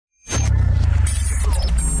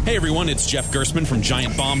Hey everyone, it's Jeff Gersman from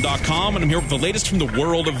GiantBomb.com, and I'm here with the latest from the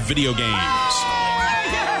world of video games.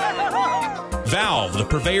 Valve, the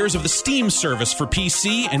purveyors of the Steam service for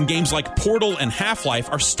PC and games like Portal and Half-Life,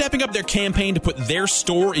 are stepping up their campaign to put their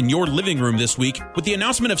store in your living room this week with the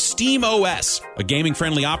announcement of SteamOS, a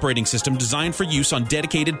gaming-friendly operating system designed for use on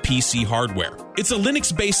dedicated PC hardware. It's a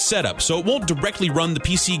Linux-based setup, so it won't directly run the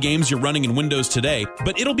PC games you're running in Windows today,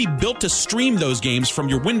 but it'll be built to stream those games from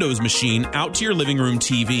your Windows machine out to your living room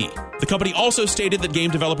TV. The company also stated that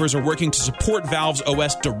game developers are working to support Valve's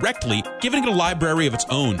OS directly, giving it a library of its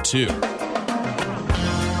own, too.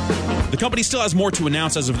 The company still has more to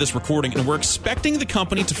announce as of this recording, and we're expecting the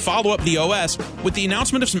company to follow up the OS with the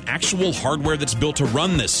announcement of some actual hardware that's built to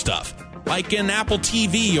run this stuff, like an Apple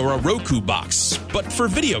TV or a Roku box, but for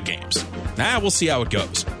video games. We'll see how it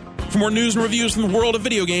goes. For more news and reviews from the world of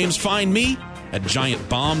video games, find me at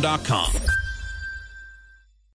GiantBomb.com.